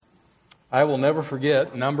I will never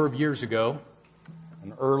forget a number of years ago,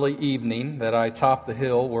 an early evening that I topped the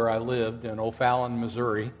hill where I lived in O'Fallon,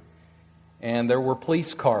 Missouri, and there were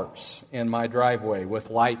police cars in my driveway with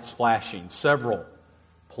lights flashing, several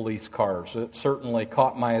police cars. It certainly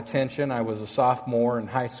caught my attention. I was a sophomore in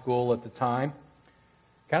high school at the time.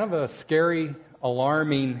 Kind of a scary,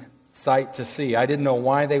 alarming sight to see. I didn't know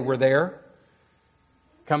why they were there.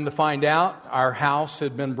 Come to find out, our house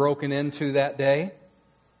had been broken into that day.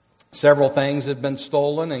 Several things had been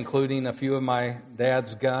stolen, including a few of my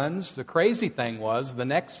dad's guns. The crazy thing was, the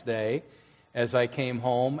next day, as I came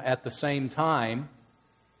home at the same time,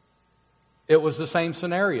 it was the same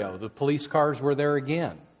scenario. The police cars were there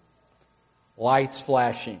again. Lights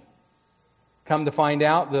flashing. Come to find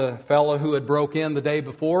out, the fellow who had broke in the day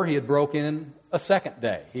before, he had broken in a second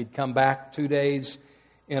day. He'd come back 2 days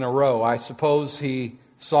in a row. I suppose he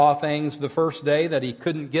saw things the first day that he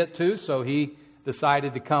couldn't get to, so he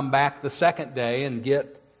decided to come back the second day and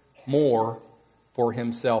get more for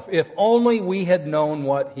himself. If only we had known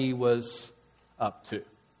what he was up to.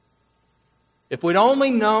 If we'd only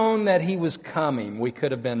known that he was coming, we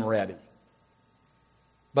could have been ready.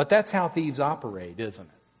 But that's how thieves operate, isn't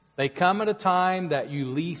it? They come at a time that you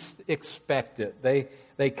least expect it.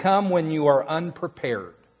 They come when you are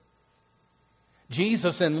unprepared.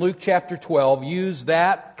 Jesus in Luke chapter 12 used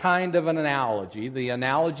that kind of an analogy, the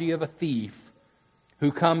analogy of a thief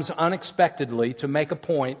who comes unexpectedly to make a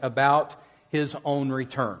point about his own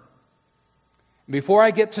return. Before I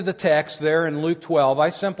get to the text there in Luke 12, I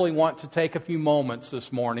simply want to take a few moments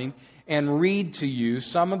this morning and read to you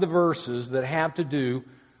some of the verses that have to do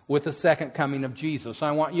with the second coming of Jesus. I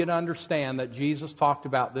want you to understand that Jesus talked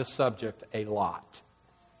about this subject a lot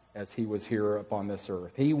as he was here upon this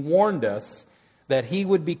earth. He warned us that he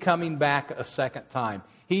would be coming back a second time.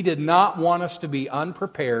 He did not want us to be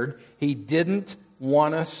unprepared. He didn't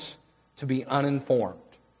want us to be uninformed.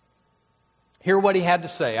 Hear what he had to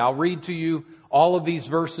say. I'll read to you all of these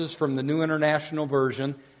verses from the New International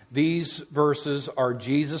Version. These verses are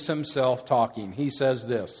Jesus himself talking. He says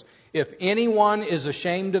this: "If anyone is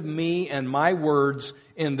ashamed of me and my words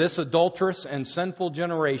in this adulterous and sinful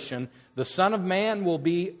generation, the Son of Man will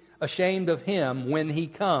be ashamed of him when he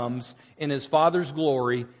comes in his Father's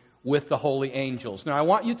glory with the holy angels." Now I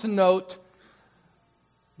want you to note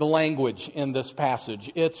the language in this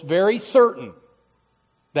passage. It's very certain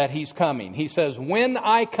that he's coming. He says, when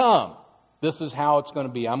I come, this is how it's going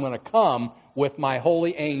to be. I'm going to come with my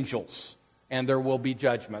holy angels, and there will be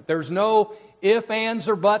judgment. There's no ifs, ands,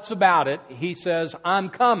 or buts about it. He says, I'm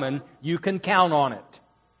coming. You can count on it.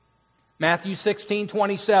 Matthew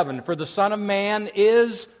 16:27, "For the Son of Man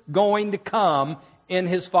is going to come in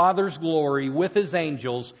his Father's glory with his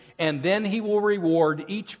angels, and then he will reward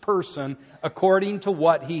each person according to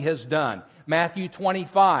what he has done." Matthew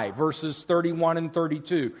 25, verses 31 and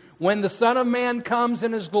 32. "When the Son of Man comes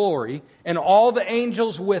in his glory, and all the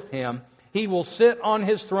angels with him, he will sit on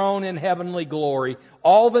his throne in heavenly glory.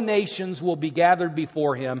 All the nations will be gathered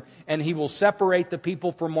before him, and he will separate the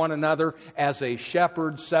people from one another as a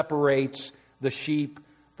shepherd separates the sheep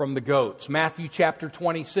from the goats." Matthew chapter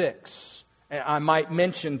 26. I might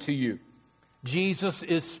mention to you, Jesus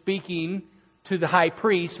is speaking to the high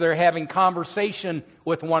priest. They're having conversation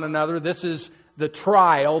with one another. This is the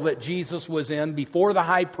trial that Jesus was in before the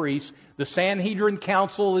high priest. The Sanhedrin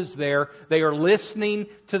council is there. They are listening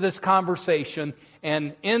to this conversation.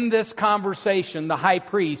 And in this conversation, the high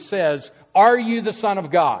priest says, "Are you the Son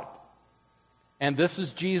of God?" And this is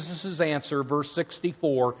Jesus' answer, verse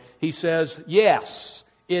 64. He says, "Yes,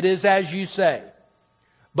 it is as you say.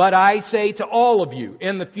 But I say to all of you,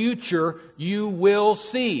 in the future you will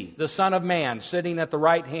see the Son of Man sitting at the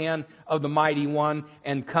right hand of the Mighty One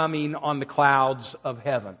and coming on the clouds of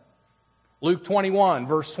heaven." Luke 21,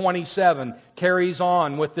 verse 27 carries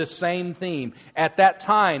on with this same theme. "At that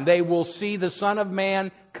time they will see the Son of Man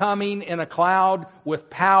coming in a cloud with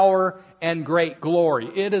power and great glory."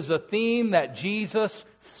 It is a theme that Jesus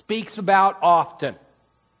speaks about often.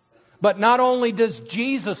 But not only does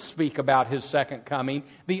Jesus speak about his second coming,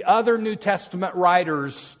 the other New Testament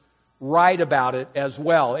writers write about it as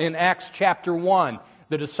well. In Acts chapter 1,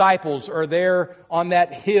 the disciples are there on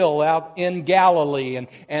that hill out in Galilee,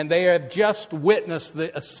 and they have just witnessed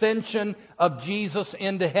the ascension of Jesus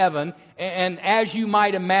into heaven. And as you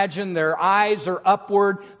might imagine, their eyes are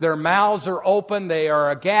upward, their mouths are open, they are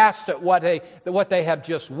aghast at what they have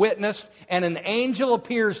just witnessed, and an angel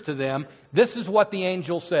appears to them. This is what the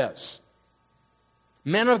angel says: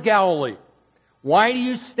 "Men of Galilee, why do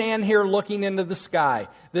you stand here looking into the sky?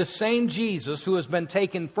 This same Jesus who has been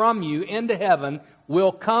taken from you into heaven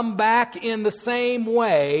will come back in the same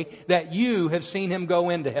way that you have seen him go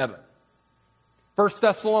into heaven." 1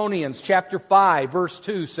 Thessalonians chapter 5, verse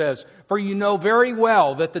 2 says, "For you know very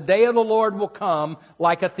well that the day of the Lord will come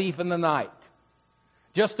like a thief in the night."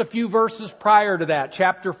 Just a few verses prior to that,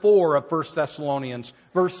 chapter 4 of 1 Thessalonians,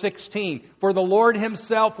 verse 16, "For the Lord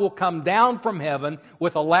Himself will come down from heaven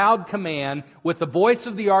with a loud command, with the voice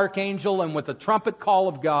of the archangel and with the trumpet call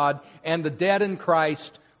of God, and the dead in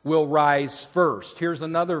Christ will rise first." Here's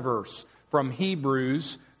another verse from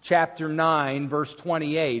Hebrews chapter 9, verse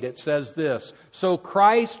 28. It says this, "So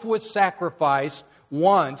Christ was sacrificed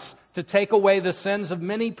once to take away the sins of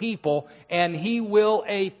many people, and He will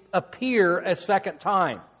appear a second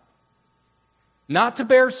time, not to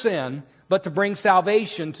bear sin, but to bring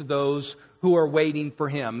salvation to those who are waiting for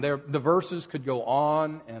Him." The verses could go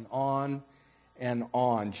on and on and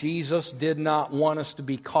on. Jesus did not want us to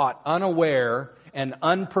be caught unaware and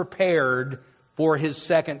unprepared for His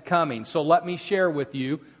second coming. So let me share with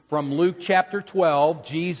you from Luke chapter 12.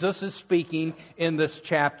 Jesus is speaking in this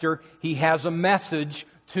chapter. He has a message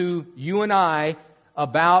to you and I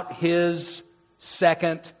about His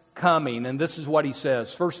second coming. And this is what He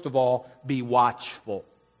says. First of all, be watchful.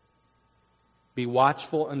 Be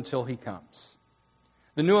watchful until He comes.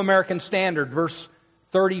 The New American Standard, verse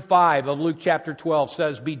 35 of Luke chapter 12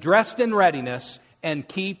 says, "Be dressed in readiness and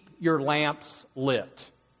keep your lamps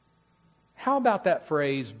lit." How about that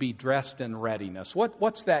phrase, be dressed in readiness?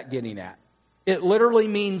 What's that getting at? It literally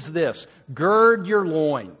means this: gird your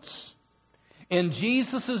loins. In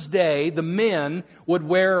Jesus' day, the men would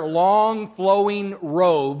wear long flowing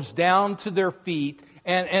robes down to their feet,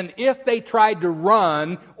 and if they tried to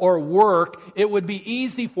run or work, it would be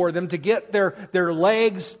easy for them to get their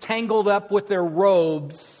legs tangled up with their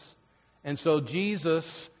robes. And so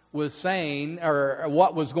Jesus was saying, or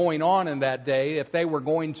what was going on in that day, if they were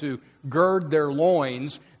going to gird their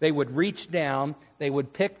loins, they would reach down, they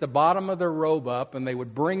would pick the bottom of their robe up, and they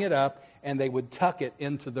would bring it up, and they would tuck it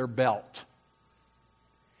into their belt.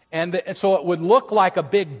 And so it would look like a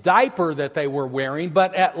big diaper that they were wearing,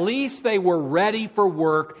 but at least they were ready for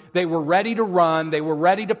work. They were ready to run. They were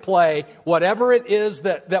ready to play. Whatever it is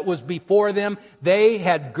that was before them, they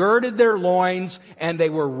had girded their loins and they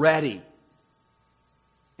were ready.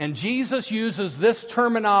 And Jesus uses this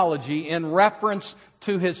terminology in reference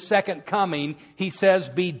to His second coming. He says,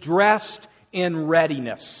 be dressed in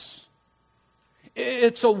readiness.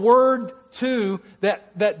 It's a word, too,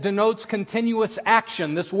 that denotes continuous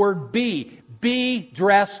action. This word be. Be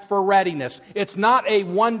dressed for readiness. It's not a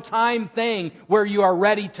one-time thing where you are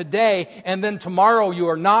ready today and then tomorrow you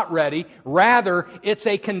are not ready. Rather, it's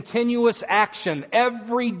a continuous action.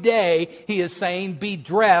 Every day, He is saying, be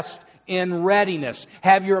dressed in readiness.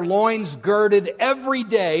 Have your loins girded every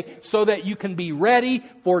day so that you can be ready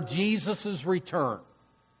for Jesus' return.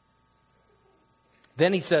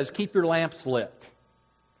 Then He says, keep your lamps lit.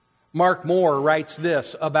 Mark Moore writes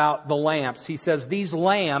this about the lamps. He says, these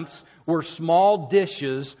lamps were small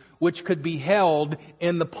dishes which could be held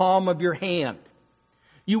in the palm of your hand.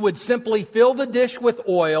 You would simply fill the dish with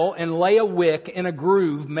oil and lay a wick in a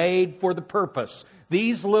groove made for the purpose.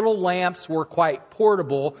 These little lamps were quite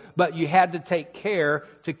portable, but you had to take care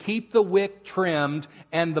to keep the wick trimmed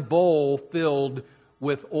and the bowl filled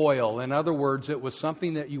with oil. In other words, it was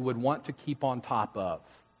something that you would want to keep on top of.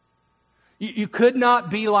 You could not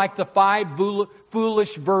be like the 5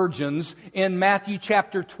 foolish virgins in Matthew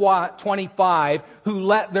chapter 25 who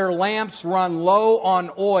let their lamps run low on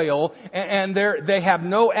oil and they have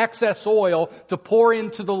no excess oil to pour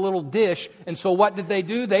into the little dish. And so what did they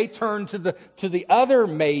do? They turned to the other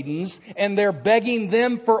maidens and they're begging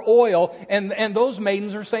them for oil. And those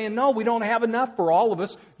maidens are saying, no, we don't have enough for all of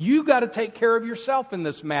us. You got to take care of yourself in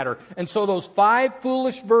this matter. And so those 5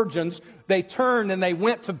 foolish virgins, they turned and they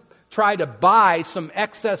went to try to buy some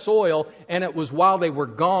excess oil, and it was while they were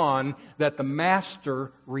gone that the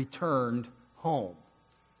master returned home,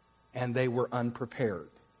 and they were unprepared.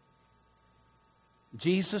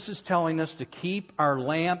 Jesus is telling us to keep our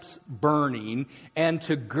lamps burning and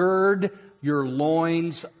to gird your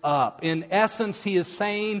loins up. In essence, He is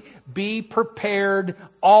saying, be prepared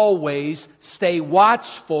always, stay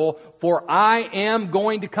watchful, for I am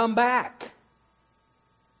going to come back.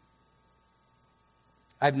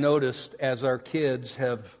 I've noticed as our kids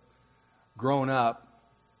have grown up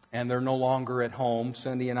and they're no longer at home,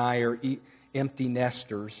 Cindy and I are empty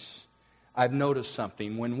nesters, I've noticed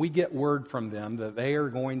something. When we get word from them that they are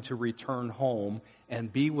going to return home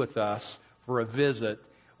and be with us for a visit,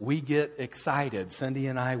 we get excited. Cindy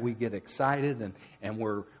and I, we get excited and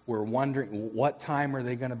we're wondering what time are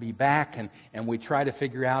they going to be back, and we try to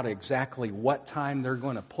figure out exactly what time they're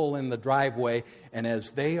going to pull in the driveway. And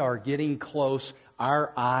as they are getting close,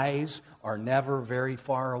 our eyes are never very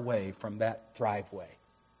far away from that driveway.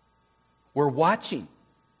 We're watching.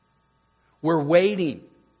 We're waiting.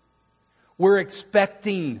 We're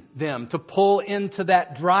expecting them to pull into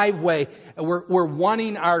that driveway. We're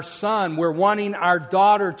wanting our son, we're wanting our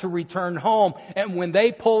daughter to return home. And when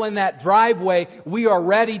they pull in that driveway, we are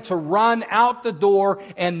ready to run out the door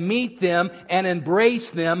and meet them and embrace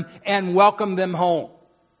them and welcome them home.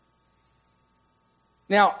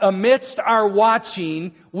 Now, amidst our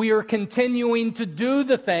watching, we are continuing to do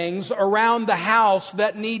the things around the house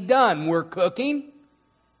that need done. We're cooking,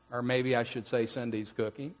 or maybe I should say Cindy's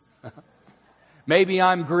cooking. Maybe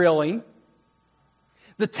I'm grilling.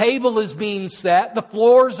 The table is being set. The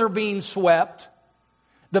floors are being swept.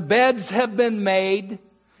 The beds have been made.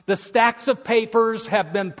 The stacks of papers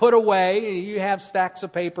have been put away. You have stacks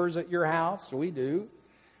of papers at your house? We do.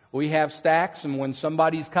 We have stacks, and when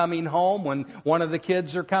somebody's coming home, when one of the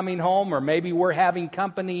kids are coming home, or maybe we're having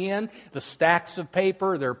company in, the stacks of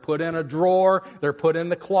paper, they're put in a drawer, they're put in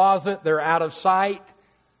the closet, they're out of sight.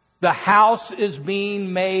 The house is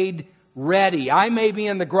being made ready. I may be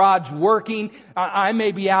in the garage working. I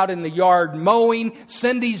may be out in the yard mowing.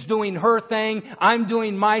 Cindy's doing her thing. I'm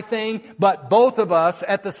doing my thing. But both of us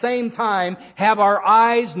at the same time have our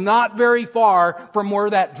eyes not very far from where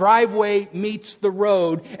that driveway meets the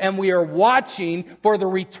road, and we are watching for the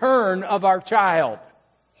return of our child.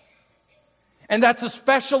 And that's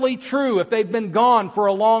especially true if they've been gone for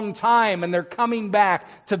a long time and they're coming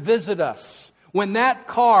back to visit us. When that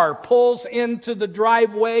car pulls into the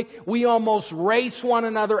driveway, we almost race one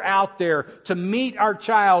another out there to meet our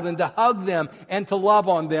child and to hug them and to love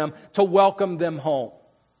on them, to welcome them home.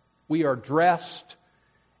 We are dressed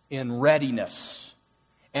in readiness,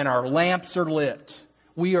 and our lamps are lit.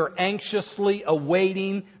 We are anxiously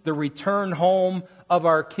awaiting the return home of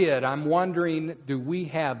our kid. I'm wondering, do we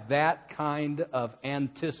have that kind of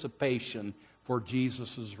anticipation for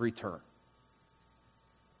Jesus' return?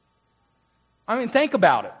 I mean, think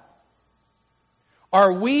about it.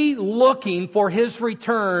 Are we looking for His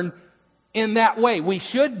return in that way? We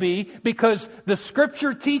should be, because the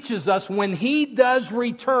Scripture teaches us when He does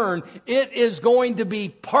return, it is going to be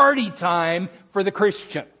party time for the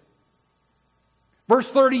Christian. Verse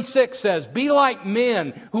 36 says, "Be like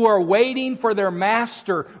men who are waiting for their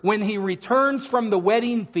master when he returns from the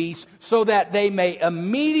wedding feast, so that they may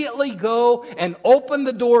immediately go and open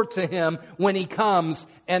the door to him when he comes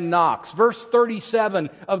and knocks." Verse 37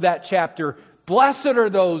 of that chapter, "Blessed are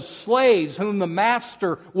those slaves whom the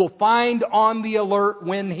master will find on the alert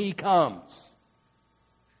when he comes."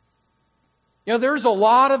 You know, there's a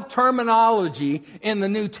lot of terminology in the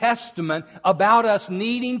New Testament about us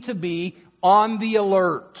needing to be on the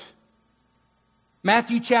alert.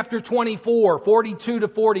 Matthew chapter 24, 42 to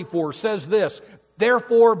 44 says this,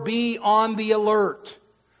 "Therefore be on the alert,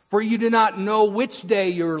 for you do not know which day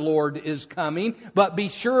your Lord is coming. But be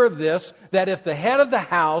sure of this, that if the head of the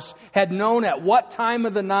house had known at what time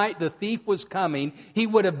of the night the thief was coming, he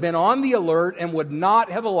would have been on the alert and would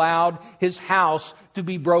not have allowed his house to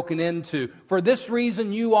be broken into. For this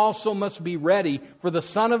reason you also must be ready, for the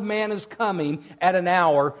Son of Man is coming at an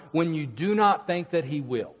hour when you do not think that He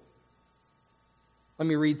will." Let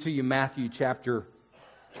me read to you Matthew chapter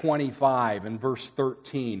 25 and verse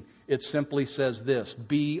 13. It simply says this,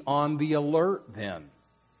 "Be on the alert then,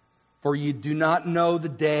 for you do not know the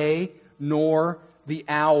day nor the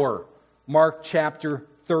hour." Mark chapter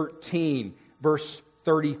 13, verse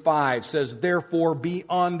 35 says, "Therefore be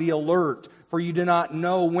on the alert, for you do not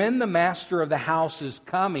know when the master of the house is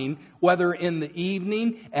coming, whether in the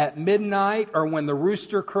evening, at midnight, or when the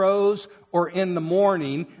rooster crows, or in the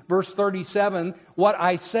morning." Verse 37, "What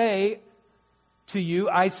I say to you,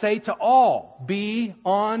 I say to all, be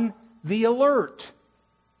on the alert."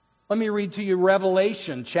 Let me read to you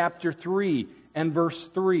Revelation chapter 3 and verse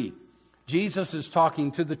 3. Jesus is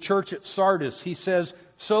talking to the church at Sardis. He says,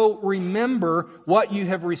 "So remember what you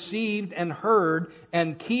have received and heard,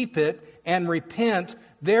 and keep it, and repent.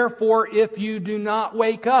 Therefore, if you do not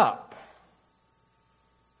wake up."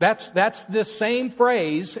 That's this same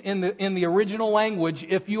phrase in the original language.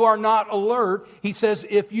 If you are not alert, he says,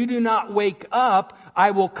 if you do not wake up, I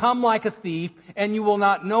will come like a thief, and you will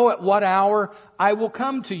not know at what hour I will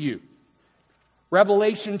come to you.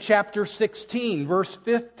 Revelation chapter 16, verse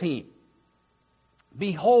 15.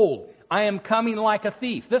 "Behold, I am coming like a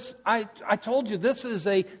thief." I told you, this is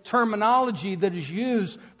a terminology that is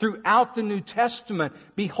used throughout the New Testament.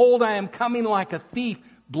 "Behold, I am coming like a thief.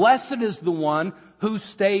 Blessed is the one who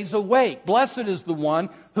stays awake. Blessed is the one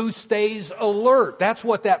who stays alert." That's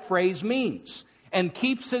what that phrase means. "And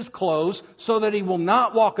keeps his clothes so that he will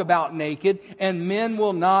not walk about naked, and men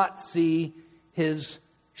will not see his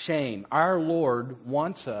shame. Our Lord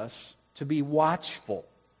wants us to be watchful.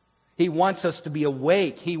 He wants us to be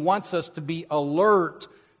awake. He wants us to be alert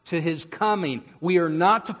to His coming. We are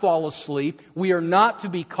not to fall asleep. We are not to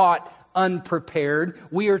be caught unprepared.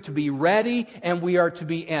 We are to be ready, and we are to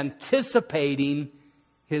be anticipating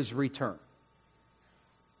His return.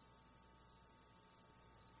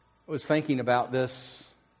 I was thinking about this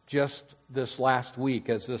just this last week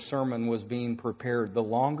as this sermon was being prepared. The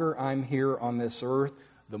longer I'm here on this earth,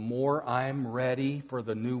 the more I'm ready for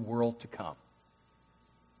the new world to come.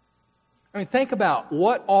 I mean, think about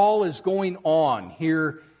what all is going on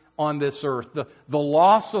here on this earth. The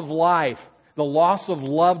loss of life, the loss of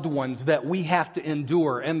loved ones that we have to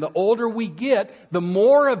endure. And the older we get, the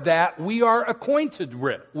more of that we are acquainted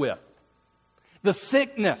with. The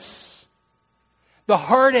sickness, the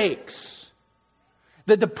heartaches,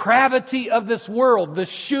 the depravity of this world, the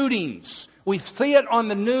shootings. We see it on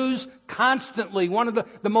the news constantly. One of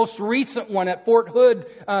the most recent one at Fort Hood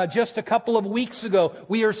just a couple of weeks ago.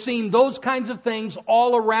 We are seeing those kinds of things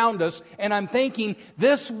all around us. And I'm thinking,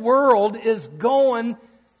 this world is going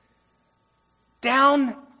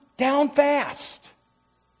down fast.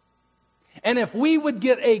 And if we would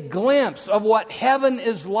get a glimpse of what heaven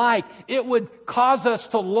is like, it would cause us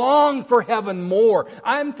to long for heaven more.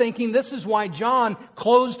 I'm thinking this is why John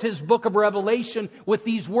closed his book of Revelation with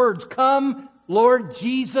these words, "Come, Lord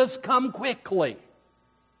Jesus, come quickly."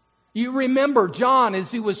 You remember John,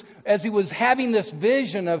 as he was having this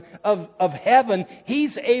vision of heaven,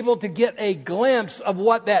 he's able to get a glimpse of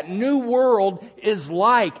what that new world is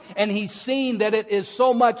like. And he's seeing that it is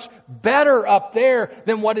so much better up there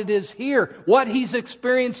than what it is here. What he's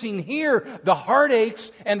experiencing here, the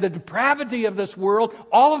heartaches and the depravity of this world,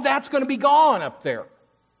 all of that's going to be gone up there.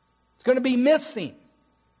 It's going to be missing.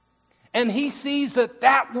 And he sees that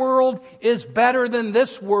that world is better than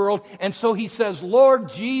this world. And so he says, "Lord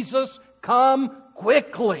Jesus, come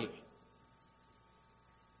quickly."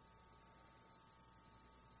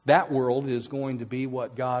 That world is going to be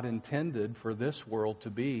what God intended for this world to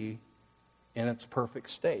be in its perfect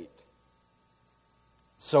state.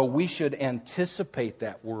 So we should anticipate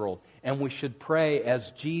that world. And we should pray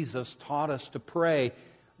as Jesus taught us to pray,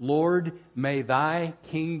 "Lord, may thy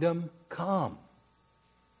kingdom come."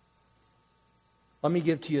 Let me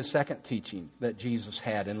give to you a second teaching that Jesus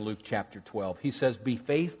had in Luke chapter 12. He says, "Be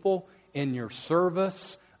faithful in your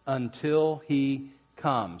service until He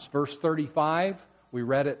comes." Verse 35, we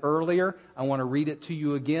read it earlier. I want to read it to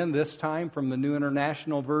you again, this time from the New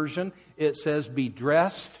International Version. It says, "Be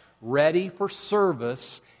dressed, ready for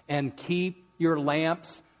service, and keep your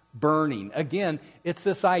lamps burning." Again, it's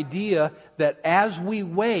this idea that as we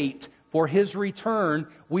wait for His return,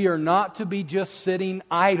 we are not to be just sitting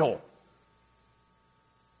idle.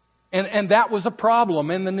 And that was a problem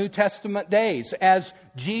in the New Testament days. As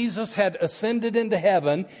Jesus had ascended into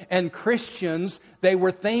heaven, and Christians, they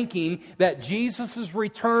were thinking that Jesus'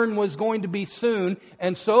 return was going to be soon,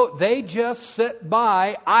 and so they just sit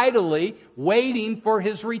by idly waiting for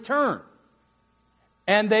His return.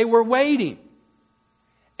 And they were waiting.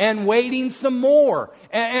 And waiting some more.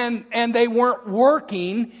 And they weren't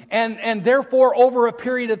working. And therefore, over a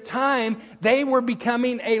period of time, they were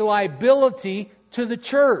becoming a liability to the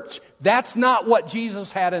church. That's not what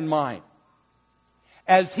Jesus had in mind.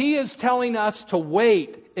 As He is telling us to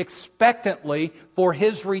wait expectantly for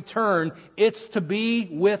His return, it's to be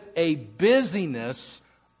with a busyness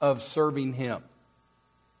of serving Him.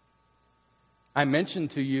 I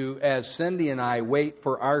mentioned to you, as Cindy and I wait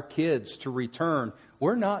for our kids to return,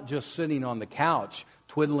 we're not just sitting on the couch,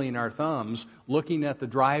 twiddling our thumbs, looking at the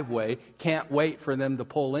driveway, can't wait for them to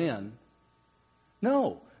pull in.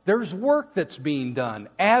 No. There's work that's being done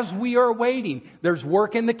as we are waiting. There's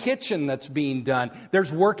work in the kitchen that's being done.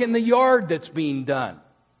 There's work in the yard that's being done.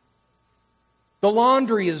 The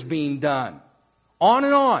laundry is being done. On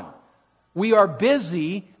and on. We are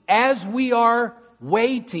busy as we are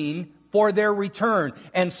waiting for their return.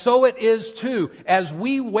 And so it is too. As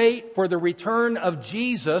we wait for the return of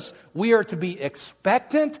Jesus, we are to be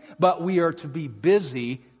expectant, but we are to be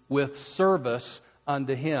busy with service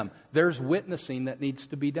unto Him. There's witnessing that needs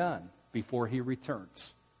to be done before He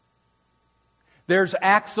returns. There's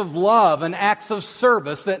acts of love and acts of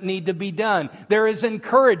service that need to be done. There is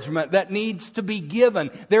encouragement that needs to be given.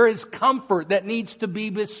 There is comfort that needs to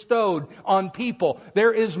be bestowed on people.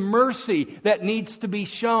 There is mercy that needs to be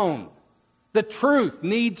shown. The truth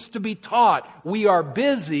needs to be taught. We are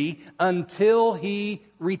busy until He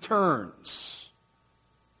returns.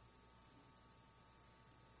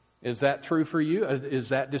 Is that true for you? Is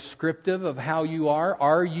that descriptive of how you are?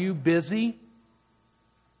 Are you busy?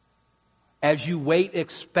 As you wait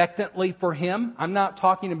expectantly for Him, I'm not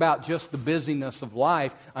talking about just the busyness of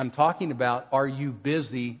life. I'm talking about, are you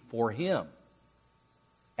busy for Him?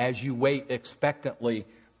 As you wait expectantly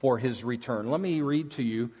for His return. Let me read to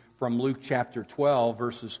you from Luke chapter 12,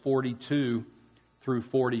 verses 42 through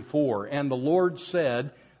 44. And the Lord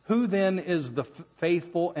said, "Who then is the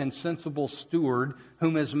faithful and sensible steward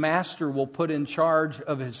whom his master will put in charge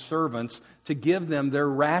of his servants to give them their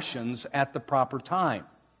rations at the proper time?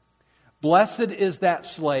 Blessed is that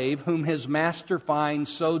slave whom his master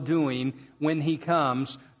finds so doing when he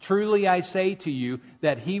comes. Truly I say to you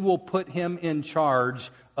that he will put him in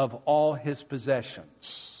charge of all his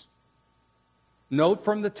possessions." Note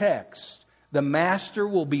from the text, the master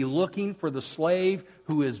will be looking for the slave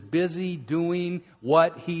who is busy doing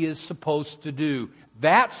what he is supposed to do.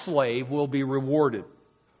 That slave will be rewarded.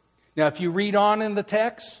 Now, if you read on in the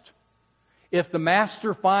text, if the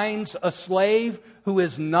master finds a slave who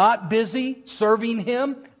is not busy serving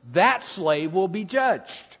him, that slave will be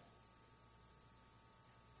judged.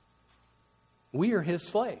 We are his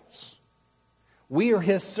slaves. We are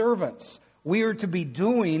his servants. We are to be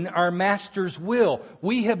doing our master's will.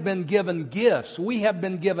 We have been given gifts. We have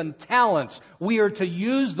been given talents. We are to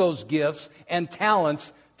use those gifts and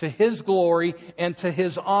talents to his glory and to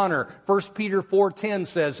his honor. 1 Peter 4:10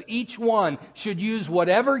 says, "Each one should use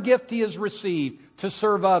whatever gift he has received to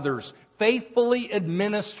serve others, faithfully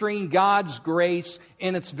administering God's grace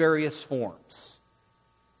in its various forms."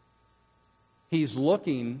 He's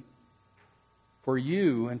looking for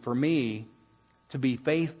you and for me to be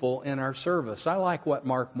faithful in our service. I like what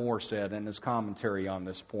Mark Moore said in his commentary on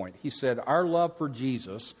this point. He said, our love for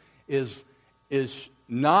Jesus is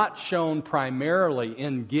not shown primarily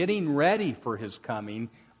in getting ready for His coming,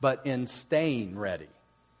 but in staying ready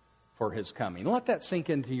for His coming. Let that sink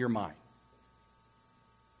into your mind.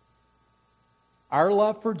 Our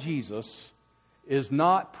love for Jesus is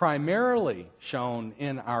not primarily shown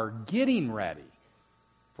in our getting ready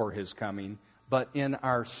for His coming, but in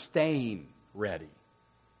our staying ready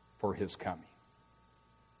for His coming.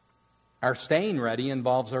 Our staying ready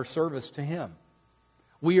involves our service to Him.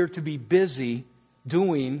 We are to be busy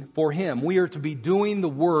doing for Him. We are to be doing the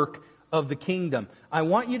work of the kingdom. I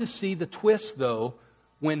want you to see the twist, though,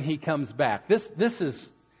 when He comes back. This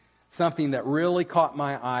is something that really caught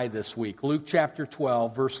my eye this week. Luke chapter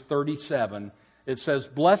 12, verse 37. It says,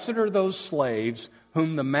 "Blessed are those slaves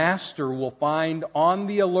whom the master will find on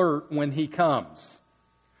the alert when he comes.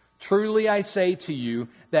 Truly I say to you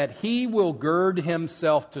that he will gird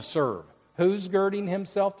himself to serve." Who's girding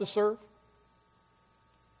himself to serve?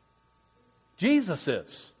 Jesus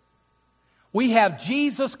is. We have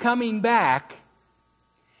Jesus coming back,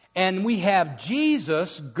 and we have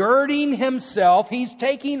Jesus girding Himself. He's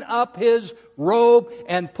taking up His robe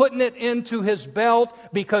and putting it into His belt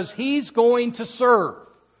because He's going to serve.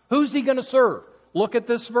 Who's He going to serve? Look at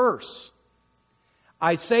this verse.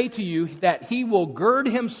 "I say to you that He will gird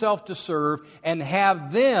Himself to serve and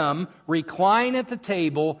have them recline at the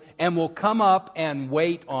table and will come up and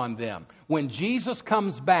wait on them." When Jesus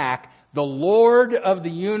comes back, the Lord of the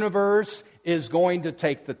universe is going to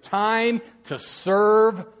take the time to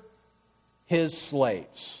serve His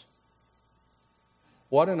slaves.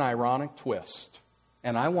 What an ironic twist.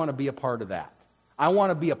 And I want to be a part of that. I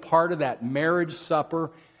want to be a part of that marriage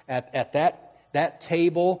supper at that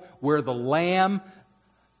table where the Lamb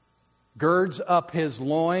girds up His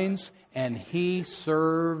loins and He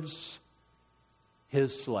serves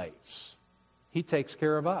His slaves. He takes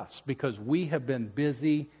care of us because we have been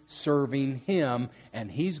busy serving Him, and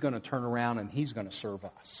He's going to turn around and He's going to serve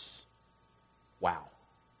us. Wow.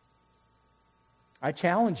 I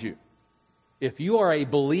challenge you. If you are a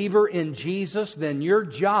believer in Jesus, then your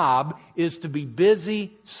job is to be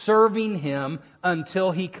busy serving Him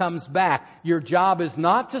until He comes back. Your job is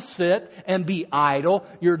not to sit and be idle.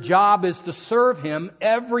 Your job is to serve Him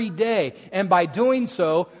every day. And by doing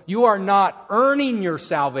so, you are not earning your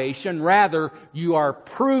salvation. Rather, you are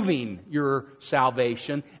proving your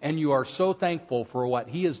salvation. And you are so thankful for what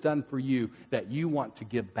He has done for you that you want to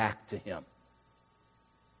give back to Him.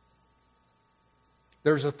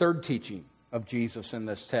 There's a third teaching of Jesus in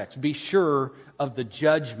this text. Be sure of the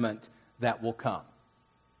judgment that will come.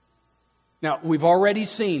 Now, we've already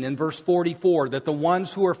seen in verse 44 that the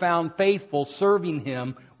ones who are found faithful serving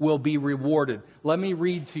Him will be rewarded. Let me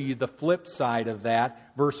read to you the flip side of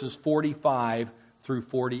that, verses 45 through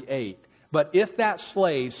 48. But if that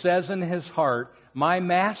slave says in his heart, my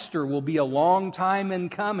master will be a long time in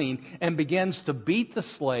coming, and begins to beat the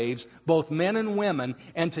slaves, both men and women,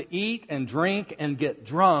 and to eat and drink and get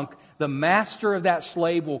drunk, the master of that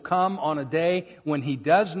slave will come on a day when he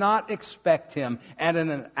does not expect him, and in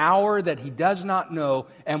an hour that he does not know,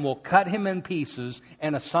 and will cut him in pieces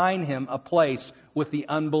and assign him a place with the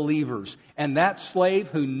unbelievers. And that slave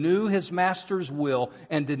who knew his master's will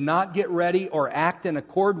and did not get ready or act in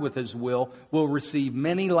accord with his will receive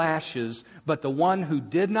many lashes, but the one who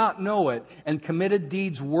did not know it and committed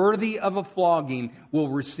deeds worthy of a flogging will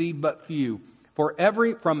receive but few. For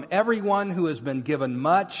from everyone who has been given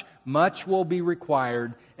much, much will be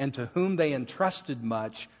required, and to whom they entrusted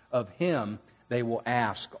much, of him they will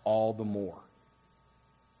ask all the more.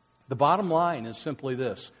 The bottom line is simply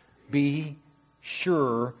this: be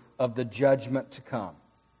sure of the judgment to come.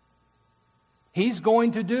 He's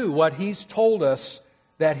going to do what He's told us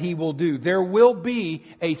that He will do. There will be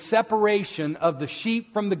a separation of the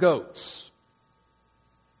sheep from the goats.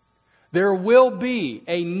 There will be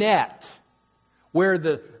a net where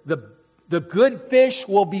the good fish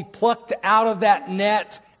will be plucked out of that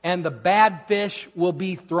net and the bad fish will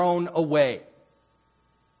be thrown away.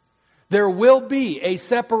 There will be a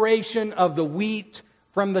separation of the wheat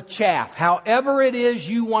from the chaff. However it is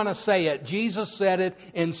you want to say it, Jesus said it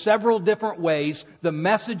in several different ways. The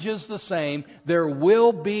message is the same. There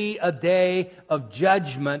will be a day of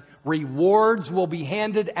judgment. Rewards will be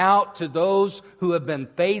handed out to those who have been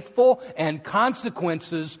faithful, and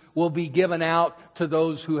consequences will be given out to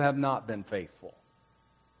those who have not been faithful.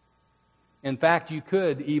 In fact, you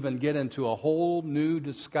could even get into a whole new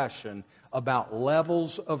discussion about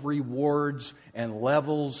levels of rewards and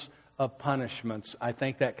levels of punishments. I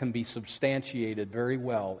think that can be substantiated very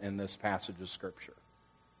well in this passage of Scripture.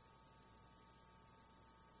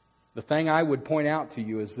 The thing I would point out to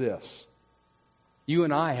you is this: you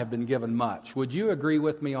and I have been given much. Would you agree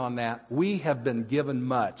with me on that? We have been given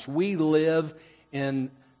much. We live in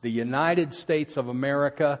the United States of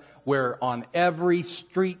America, where on every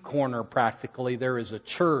street corner practically there is a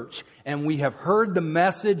church, and we have heard the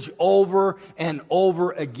message over and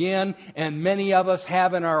over again, and many of us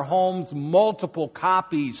have in our homes multiple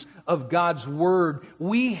copies of God's Word.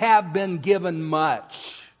 We have been given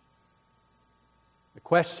much. The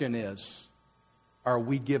question is, are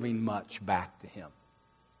we giving much back to Him?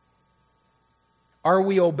 Are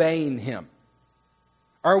we obeying Him?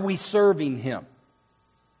 Are we serving Him?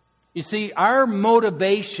 You see, our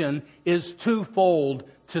motivation is twofold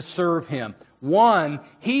to serve Him. One,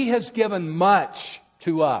 He has given much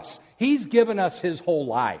to us. He's given us His whole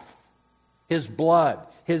life, His blood,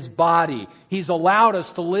 His body. He's allowed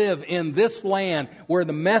us to live in this land where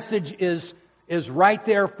the message is right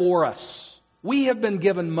there for us. We have been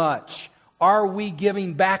given much. Are we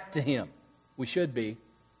giving back to Him? We should be.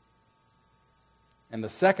 And the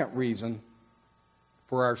second reason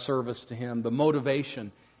for our service to Him, the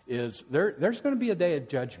motivation, is there's going to be a day of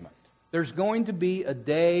judgment. There's going to be a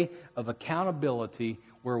day of accountability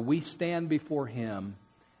where we stand before Him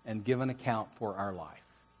and give an account for our life.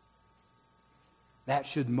 That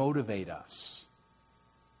should motivate us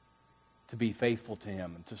to be faithful to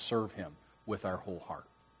Him and to serve Him with our whole heart.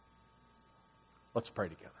 Let's pray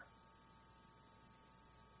together.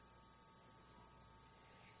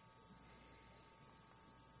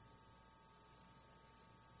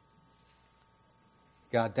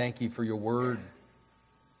 God, thank You for Your Word.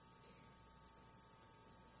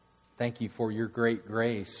 Thank You for Your great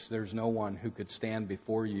grace. There's no one who could stand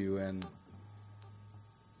before You and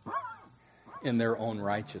in their own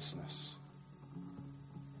righteousness.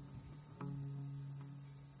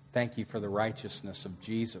 Thank You for the righteousness of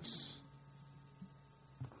Jesus.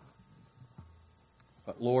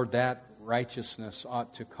 But Lord, that righteousness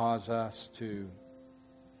ought to cause us to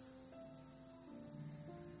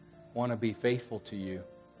want to be faithful to You,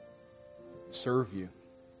 serve You.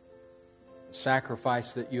 The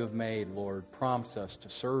sacrifice that You have made, Lord, prompts us to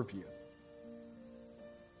serve You.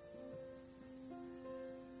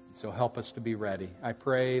 So help us to be ready. I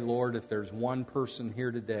pray, Lord, if there's one person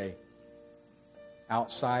here today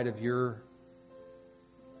outside of Your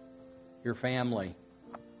family,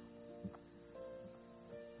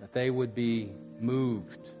 that they would be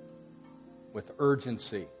moved with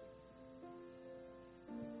urgency,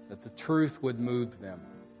 that the truth would move them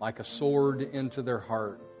like a sword into their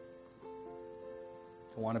heart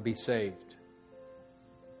to want to be saved.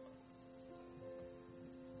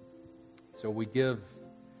 So we give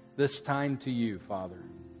this time to You, Father.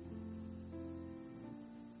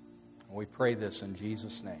 And we pray this in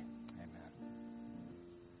Jesus' name.